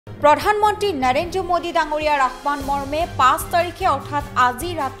প্ৰধানমন্ত্ৰী নৰেন্দ্ৰ মোদী ডাঙৰীয়াৰ আহ্বান মৰ্মে 5 তাৰিখে অৰ্থাৎ আজি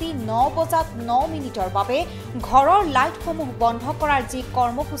ৰাতি 9:09 বাবে ঘৰৰ লাইটসমূহ বন্ধ কৰাৰ যি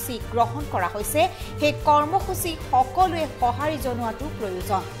কৰ্মসূচী গ্ৰহণ কৰা হৈছে সেই কৰ্মসূচী সকলোৱে সঁহাৰি জনোৱাটো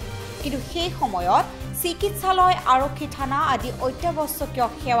প্ৰয়োজন কিন্তু সেই সময়ত চিকিৎসালয় আৰক্ষী থানা আদি অত্যাৱশ্যকীয়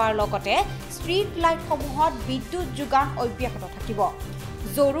সেৱাৰ লগতে ষ্ট্ৰীট লাইটসমূহত বিদ্যুৎ যোগান অব্যাহত থাকিব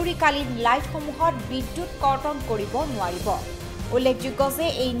জৰুৰীকালীন লাইটসমূহত বিদ্যুৎ কৰ্তন কৰিব নোৱাৰিব উল্লেখযোগ্য যে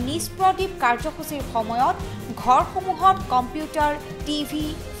এই নিষ্প্ৰদীপ কাৰ্যসূচীৰ সময়ত ঘৰসমূহত কম্পিউটাৰ টিভি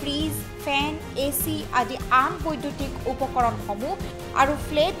ফ্ৰিজ ফেন এচি আদি আন বৈদ্যুতিক উপকৰণসমূহ আৰু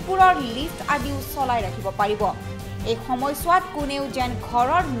ফ্লেটবোৰৰ লিফ্ট আদিও চলাই ৰাখিব পাৰিব এই সময়ছোৱাত কোনেও যেন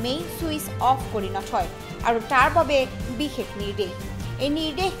ঘৰৰ মেইন সুইচ অফ কৰি নথয় আৰু তাৰ বাবে বিশেষ নিৰ্দেশ এই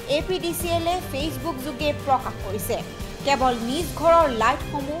নিৰ্দেশ এপিডিচিএলে ফেচবুক যোগে প্ৰকাশ কৰিছে কেৱল নিজ ঘৰৰ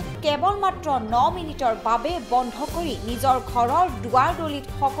লাইটসমূহ কেৱল মাত্ৰ 9 মিনিটৰ বাবে বন্ধ কৰি নিজৰ ঘৰৰ দুৱাৰ দলিত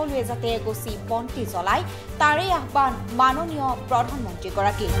সকলোৱে যাতে গছি বন্তি জ্বলাই তাৰে আহ্বান মাননীয়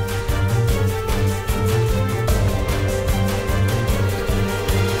প্ৰধানমন্ত্ৰীগৰাকী